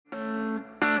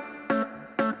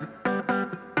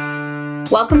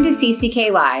Welcome to CCK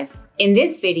Live. In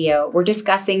this video, we're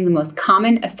discussing the most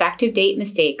common effective date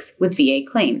mistakes with VA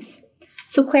claims.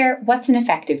 So Claire, what's an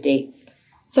effective date?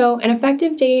 So an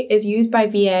effective date is used by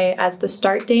VA as the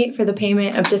start date for the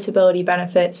payment of disability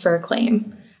benefits for a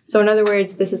claim. So in other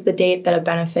words, this is the date that a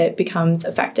benefit becomes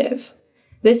effective.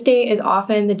 This date is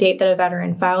often the date that a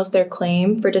veteran files their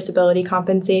claim for disability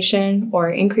compensation or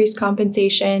increased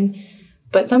compensation,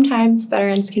 but sometimes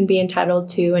veterans can be entitled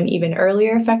to an even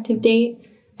earlier effective date,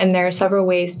 and there are several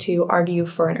ways to argue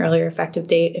for an earlier effective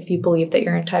date if you believe that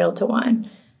you're entitled to one.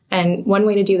 And one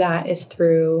way to do that is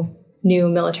through new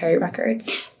military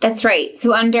records. That's right.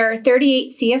 So under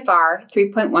 38 CFR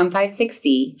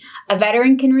 3.156C, a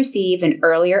veteran can receive an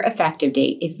earlier effective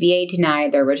date if VA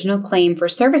denied their original claim for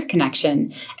service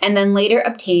connection and then later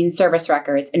obtained service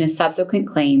records in a subsequent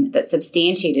claim that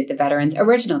substantiated the veteran's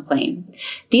original claim.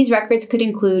 These records could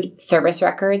include service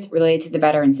records related to the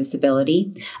veteran's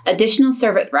disability, additional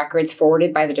service records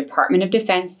forwarded by the Department of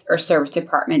Defense or Service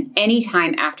Department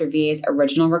anytime after VA's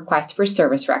original request for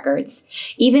service records,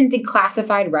 even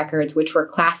declassified records which were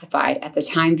classified at the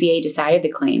time VA decided the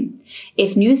claim.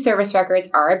 If new service records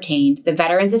are obtained, the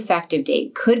veteran's effective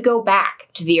date could go back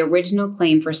to the original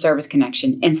claim for service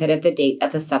connection instead of the date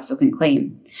of the subsequent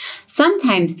claim.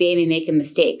 Sometimes VA may make a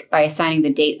mistake by assigning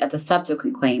the date of the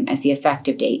subsequent claim as the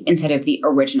effective date instead of the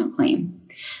original claim.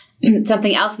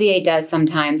 Something else VA does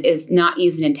sometimes is not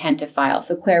use an intent to file.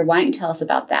 So Claire, why don't you tell us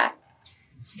about that?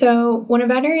 So when a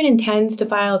veteran intends to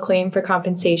file a claim for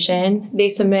compensation, they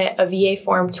submit a VA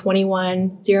Form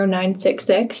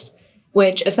 210966,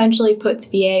 which essentially puts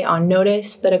VA on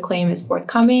notice that a claim is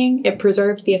forthcoming. It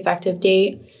preserves the effective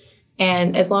date.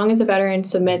 And as long as a veteran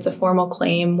submits a formal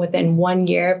claim within 1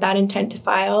 year of that intent to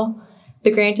file, the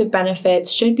grant of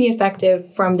benefits should be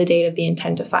effective from the date of the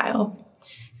intent to file.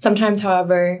 Sometimes,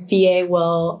 however, VA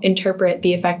will interpret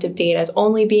the effective date as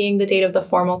only being the date of the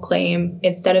formal claim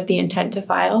instead of the intent to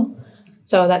file.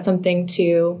 So that's something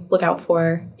to look out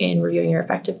for in reviewing your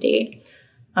effective date.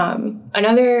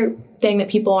 Another thing that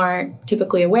people aren't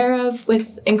typically aware of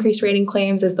with increased rating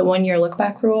claims is the 1-year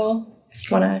look-back rule.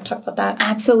 If you want to talk about that.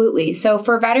 Absolutely. So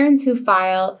for veterans who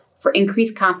file for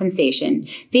increased compensation,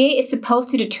 VA is supposed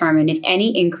to determine if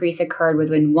any increase occurred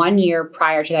within 1 year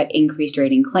prior to that increased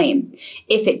rating claim.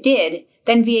 If it did,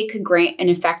 then VA could grant an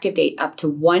effective date up to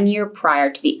 1 year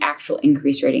prior to the actual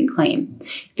increased rating claim.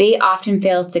 VA often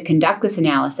fails to conduct this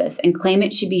analysis, and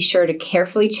claimants should be sure to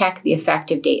carefully check the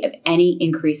effective date of any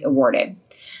increase awarded.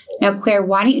 Now, Claire,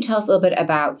 why don't you tell us a little bit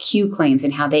about Q claims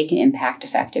and how they can impact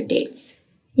effective dates?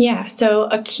 Yeah, so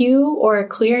a Q, or a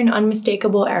clear and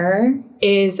unmistakable error,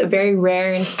 is a very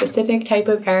rare and specific type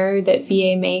of error that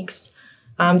VA makes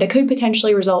that could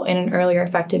potentially result in an earlier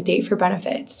effective date for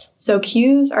benefits. So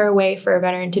Qs are a way for a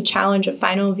veteran to challenge a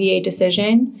final VA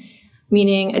decision,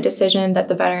 meaning a decision that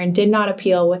the veteran did not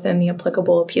appeal within the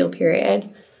applicable appeal period.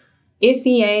 If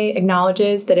VA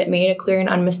acknowledges that it made a clear and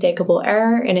unmistakable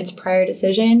error in its prior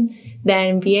decision,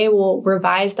 then VA will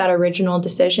revise that original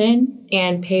decision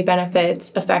and pay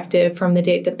benefits effective from the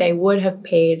date that they would have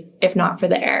paid if not for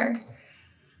the error.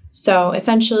 So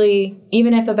essentially,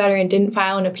 even if a veteran didn't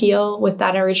file an appeal with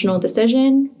that original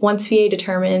decision, once VA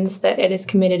determines that it has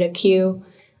committed a Q,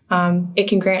 it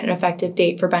can grant an effective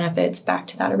date for benefits back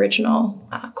to that original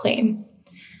claim.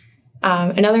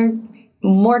 Another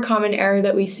more common error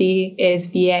that we see is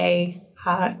VA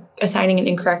assigning an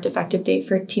incorrect effective date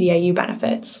for TDIU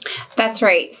benefits. That's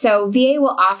right. So VA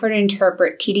will offer to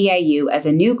interpret TDIU as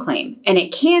a new claim, and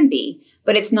it can be,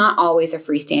 but it's not always a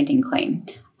freestanding claim.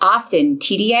 Often,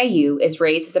 TDIU is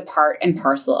raised as a part and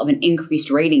parcel of an increased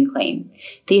rating claim.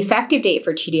 The effective date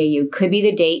for TDIU could be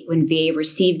the date when VA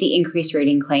received the increased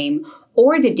rating claim,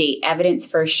 or the date evidence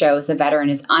first shows the veteran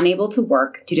is unable to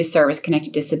work due to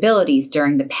service-connected disabilities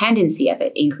during the pendency of an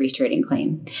increased rating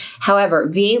claim. However,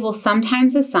 VA will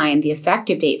sometimes assign the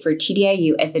effective date for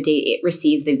TDIU as the date it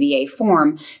receives the VA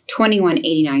Form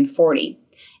 218940.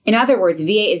 In other words,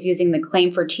 VA is using the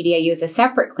claim for TDIU as a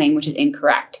separate claim, which is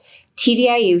incorrect.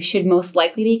 TDIU should most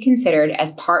likely be considered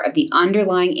as part of the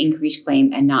underlying increased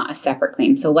claim and not a separate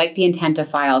claim. So like the intent to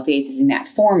file, VA is using that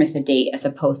form as the date as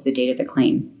opposed to the date of the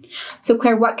claim. So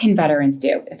Claire, what can veterans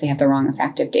do if they have the wrong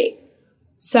effective date?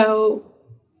 So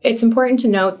it's important to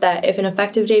note that if an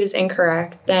effective date is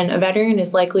incorrect, then a veteran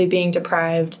is likely being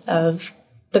deprived of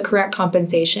the correct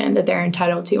compensation that they're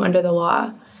entitled to under the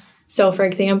law. So for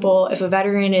example, if a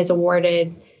veteran is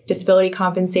awarded disability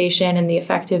compensation and the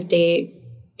effective date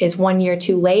is 1 year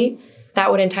too late, that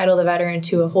would entitle the veteran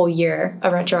to a whole year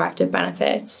of retroactive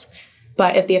benefits.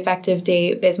 But if the effective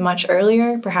date is much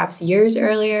earlier, perhaps years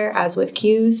earlier, as with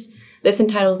Qs, This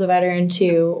entitles the veteran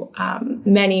to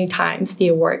many times the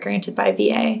award granted by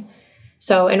VA.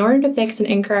 So in order to fix an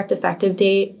incorrect effective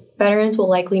date, veterans will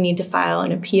likely need to file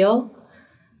an appeal.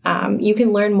 You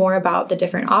can learn more about the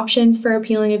different options for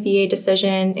appealing a VA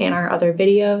decision in our other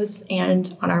videos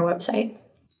and on our website.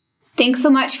 Thanks so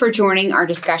much for joining our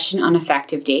discussion on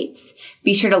effective dates.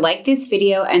 Be sure to like this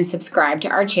video and subscribe to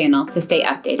our channel to stay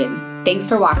updated. Thanks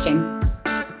for watching.